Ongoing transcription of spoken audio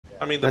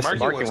I mean, the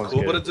marking was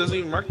cool, but it doesn't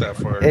even mark that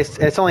far.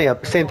 It's only a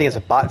same thing as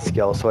a bot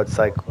skill, so it's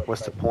like,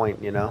 what's the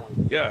point, you know?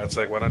 Yeah, it's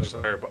like, why not just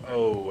hire?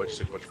 Oh, I just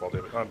took a bunch of fall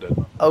damage. I'm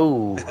dead.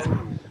 Oh.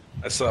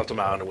 I still have to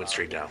mount and went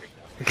straight down.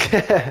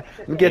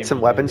 Let me get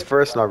some weapons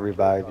first, and I'll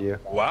revive you.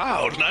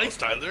 Wow, nice,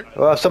 Tyler.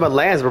 Well, if someone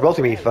lands, we're both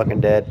gonna be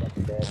fucking dead.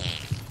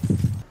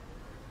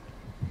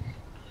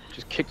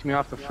 Just kicked me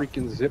off the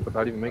freaking zip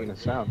without even making a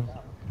sound.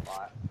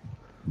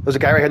 There's a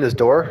guy right here in this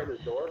door.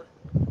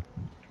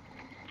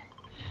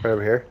 Right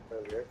over here.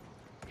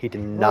 He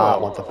did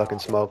not want the fucking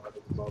smoke.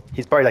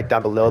 He's probably like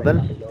down below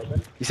then.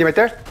 You see him right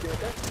there?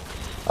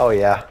 Oh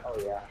yeah.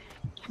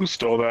 Who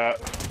stole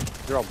that?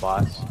 They're all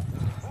bots.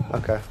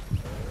 Okay.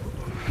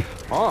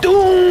 Oh.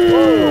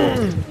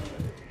 Doom!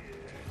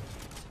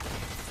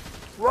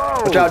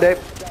 Whoa! Watch out, Dave.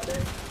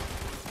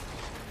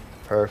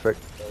 Perfect.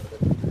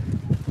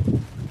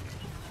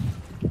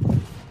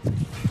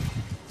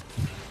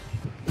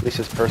 At least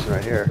this person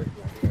right here.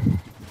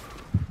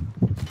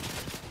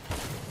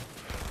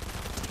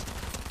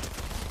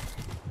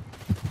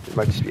 It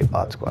might just be a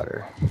bot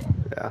squatter.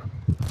 Yeah.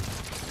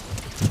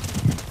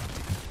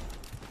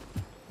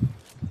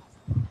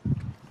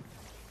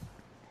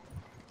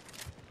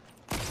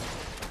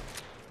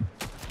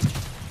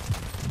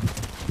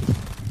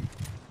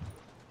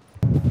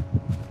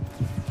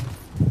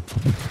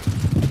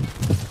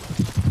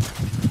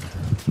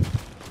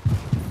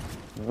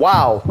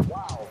 Wow.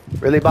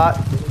 Really, bot?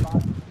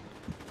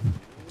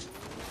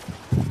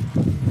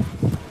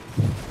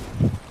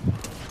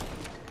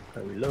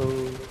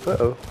 Hello.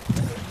 Uh-oh.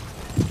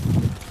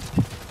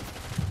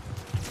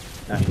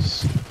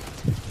 Nice.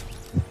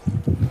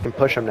 You can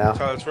push him now.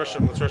 Let's rush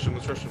him. Let's rush him.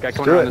 Let's rush him. Guy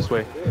coming do around it. this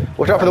way.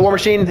 Watch out for the war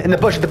machine in the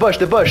bush, the bush,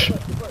 the bush.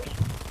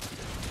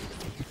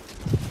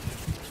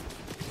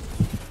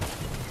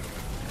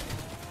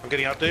 I'm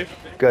getting out, Dave.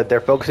 Good,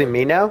 they're focusing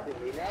me now.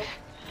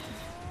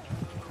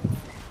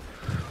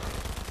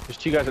 There's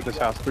 2 guys at this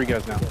house. 3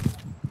 guys now. I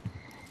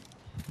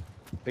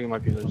think it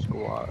might be another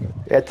squad.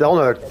 Yeah, it's a whole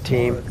other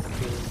team.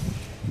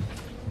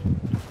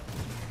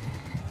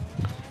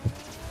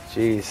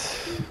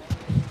 Jeez.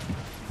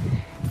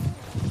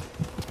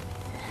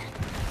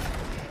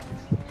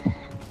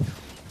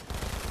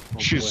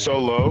 She's so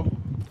low.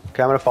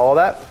 Okay, I'm gonna follow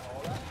that.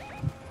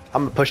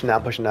 I'm pushing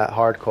that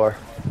hardcore.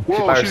 She's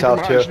by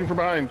herself too. Shooting from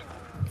behind.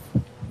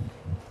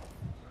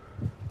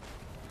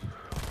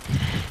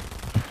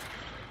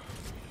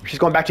 She's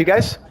going back to you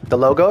guys. The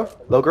low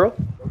girl.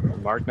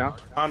 Mark now.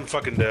 I'm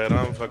fucking dead.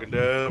 I'm fucking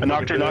dead. I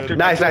knocked her, knocked her.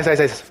 Nice.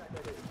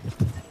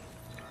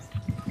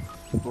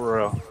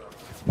 Bro.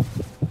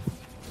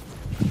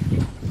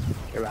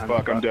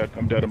 Fuck, I'm dead.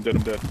 I'm dead.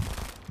 Okay,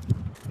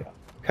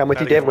 I'm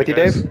with you, Dave. With you,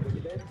 Dave.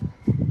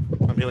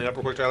 I'm healing up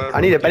real quick, Tyler.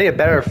 I need a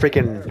better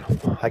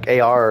freaking like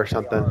AR or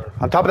something.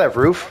 On top of that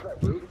roof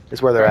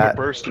is where they're I'm at.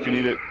 burst if you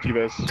need it,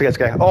 T-Base. It's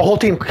okay. Oh, whole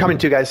team coming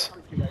too, guys.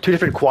 2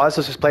 different quads.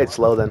 Let's just play it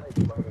slow then.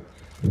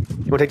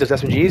 You wanna take those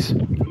SMGs?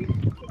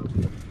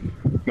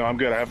 No, I'm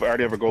good. I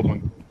already have a gold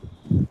one.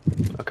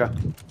 Okay.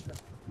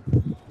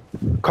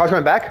 Car's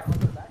coming back.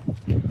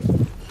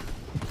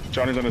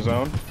 Johnny's on his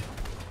own.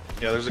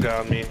 Yeah, there's a guy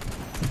on me.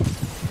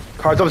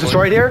 Car's almost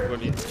destroyed here.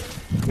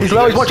 He's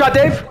low. He's one shot,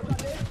 Dave.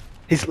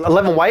 He's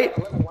 11 white.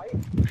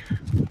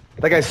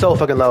 That guy's so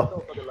fucking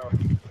low.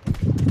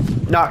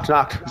 Knocked.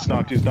 He's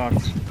knocked. He's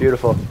knocked.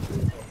 Beautiful.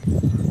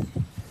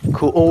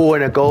 Cool. Oh,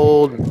 and a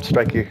gold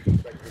striker.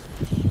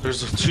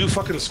 There's 2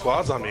 fucking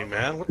squads on me,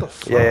 man. What the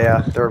fuck?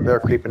 Yeah. They're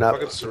creeping up.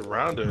 Fucking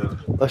surrounded.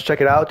 Let's check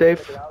it out,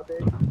 Dave.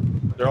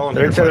 They're all in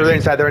They're here.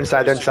 inside. They're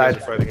inside. These 2 guys are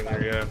fighting in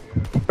here, yeah.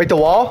 Break the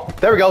wall.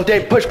 There we go,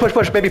 Dave. Push,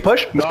 baby,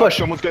 push. Let's No, push.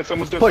 someone's dead.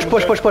 Someone's dead. Push.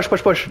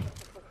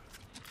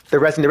 They're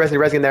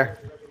resing there.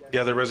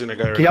 Yeah, they're resing a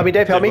guy right Can you help me,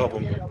 Dave? Help me.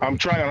 I'm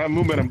trying. I have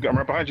movement. I'm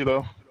right behind you,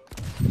 though.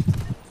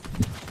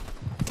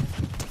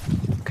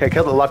 Okay,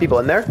 killed a lot of people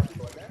in there.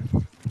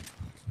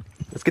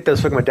 Let's get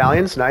those fucking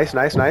medallions. Nice.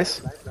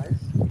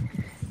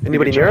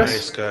 Anybody near Nice,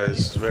 us?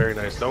 guys. Very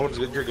nice. No one's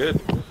good. You're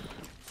good.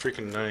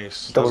 Freaking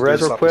nice. Double Those res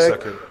dudes real stopped a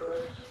quick. second.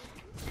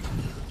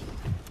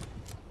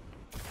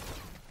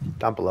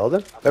 Down below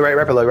them? Oh,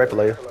 right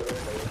below you.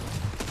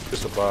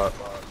 Just a bot.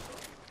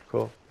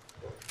 Cool.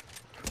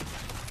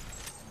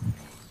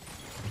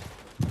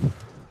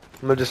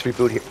 I'm gonna just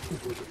reboot here.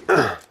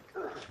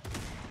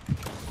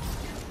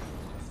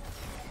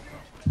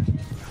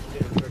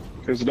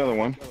 There's another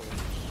one.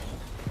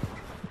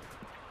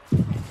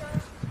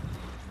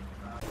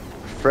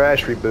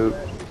 Fresh reboot.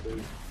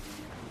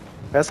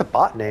 That's a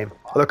bot name.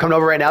 Oh, they're coming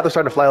over right now. They're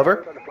starting to fly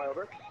over.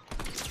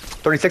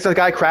 36 of the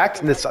guy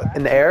cracked in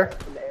the air.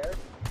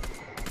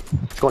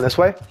 It's going this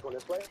way.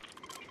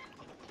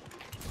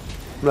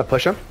 I'm gonna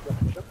push him.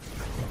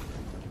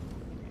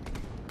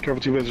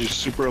 Careful, T-Base. You're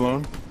super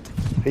alone.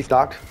 He's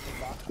knocked.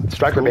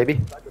 Striker, Cool. baby.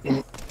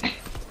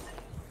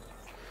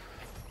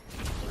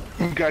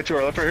 Guy to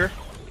our left right here.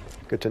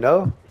 Good to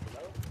know.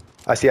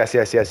 I see. Number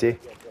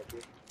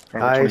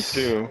Nice.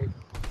 22.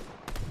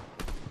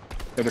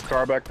 There's a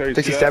car back there. You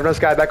see 67 that? of this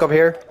guy back over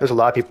here. There's a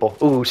lot of people.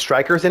 Ooh,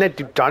 strikers in it.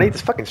 Dude, Johnny,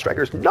 this fucking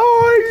striker's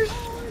nice.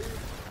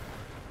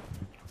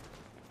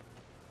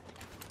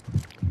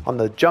 On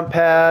the jump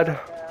pad.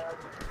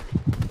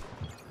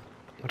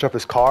 Watch out for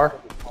his car.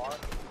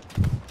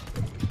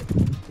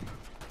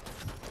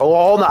 Oh,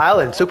 all on the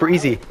island. Super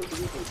easy.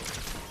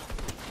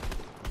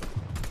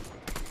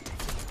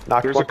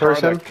 Knocked There's one a car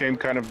person. that came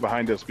kind of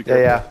behind us. Be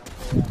Yeah,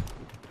 careful. yeah.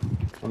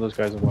 One of those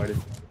guys avoided.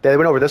 They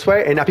went over this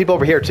way, and now people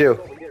over here too.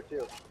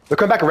 They're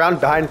coming back around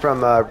behind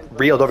from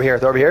Reeled over here.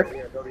 They're over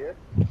here.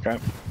 Okay.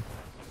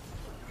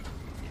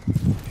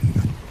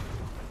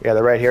 Yeah,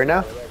 they're right here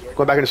now.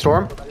 Going back into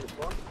storm.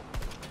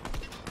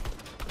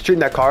 Shooting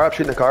that car up.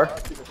 Shooting the car.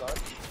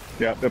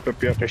 Yeah, yep.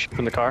 They're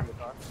shooting the car.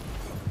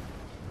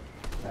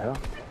 Yeah.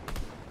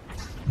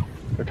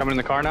 They're coming in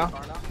the car now?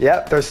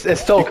 Yeah, it's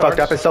still Two fucked cars?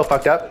 up. It's still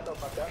fucked up.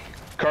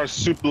 Car's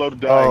super low to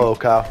dying. Oh,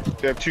 cow.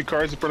 They have 2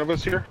 cars in front of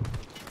us here.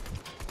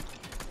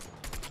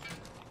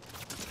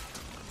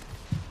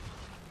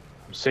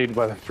 I'm saved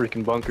by the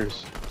freaking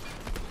bunkers.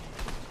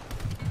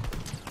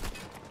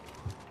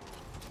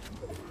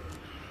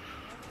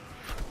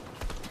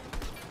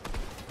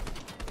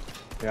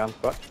 Yeah, I'm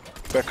fucked.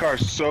 That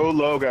car's so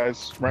low,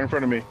 guys. Right in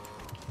front of me.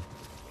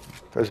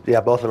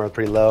 Yeah, both of them are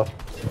pretty low.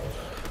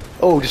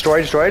 Oh,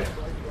 destroyed.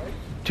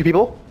 2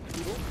 people.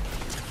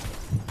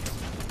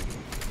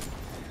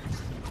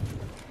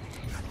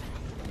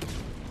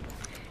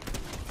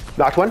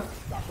 Knocked one.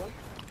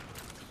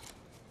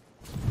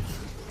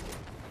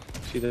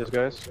 See those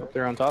guys up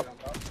there on top?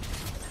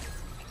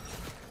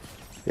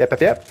 Yep.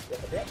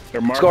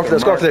 They're marked.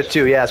 Let's go for the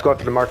 2. Yeah, let's go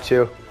after the Mark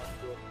 2.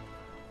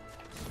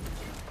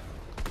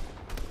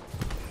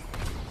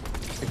 I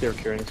think they were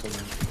carrying someone.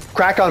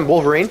 Crack on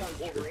Wolverine.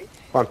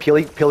 Or on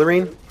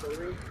Pillarine.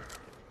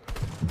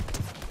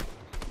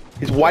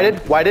 He's whited.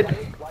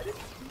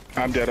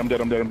 I'm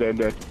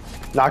dead.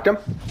 Knocked him.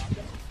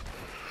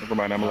 Never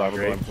mind, I'm alive.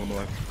 Great. I'm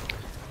alive.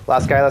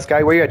 Last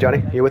guy. Where you at,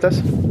 Johnny? You with us?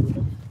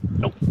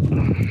 Nope.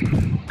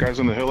 Guys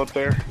on the hill up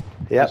there.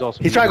 Yeah. He's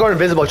also He's trying to go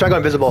invisible.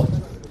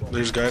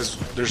 There's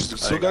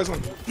still guys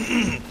on.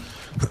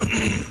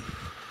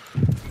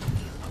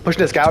 Pushing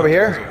this guy over Guys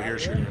here. over here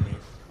shooting at me.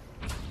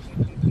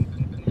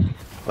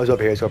 Oh, he's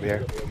over here.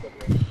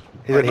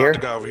 He's I in here.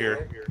 knocked a guy over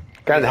here.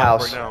 Guy in the He's up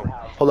house. Right now.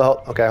 Hold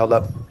up. Okay, hold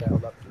up.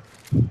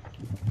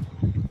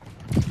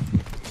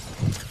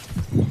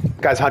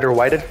 Guy's 100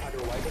 whited.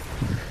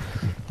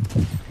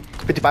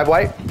 55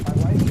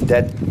 white.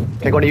 Dead.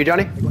 Can I go into you,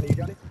 Johnny?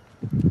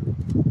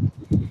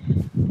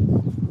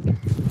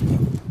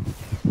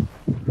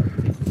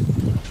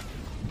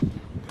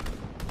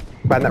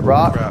 Behind that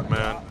rock. Crap,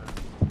 man.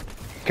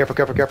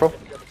 Careful.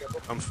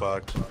 I'm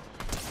fucked.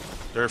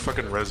 They're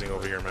fucking rezzing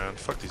over here, man.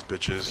 Fuck these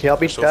bitches. Can you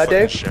help me, They're so fucking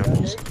Dave?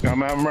 shambles.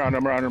 I'm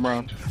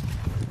around.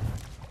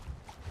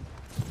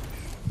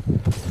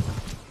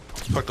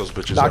 Fuck those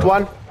bitches. Knocked up.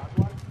 one.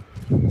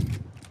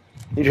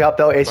 Need your help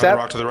though, Behind the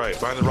rock ASAP. to the right.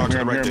 Behind the rock to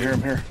the right, I'm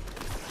Dave. here.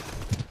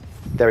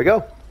 There we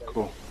go.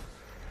 Cool.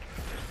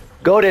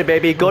 Goated,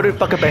 baby. Goated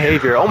fucking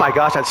behavior. Oh my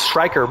gosh, that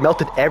striker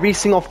melted every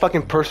single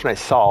fucking person I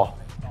saw.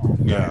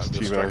 Yeah, Nice,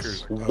 those T-Vaz.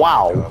 strikers. Oh my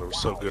Wow. God, it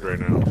was so good right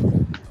now.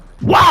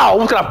 Wow,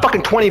 almost got a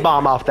fucking 20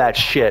 bomb off that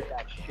shit.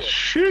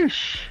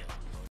 Sheesh.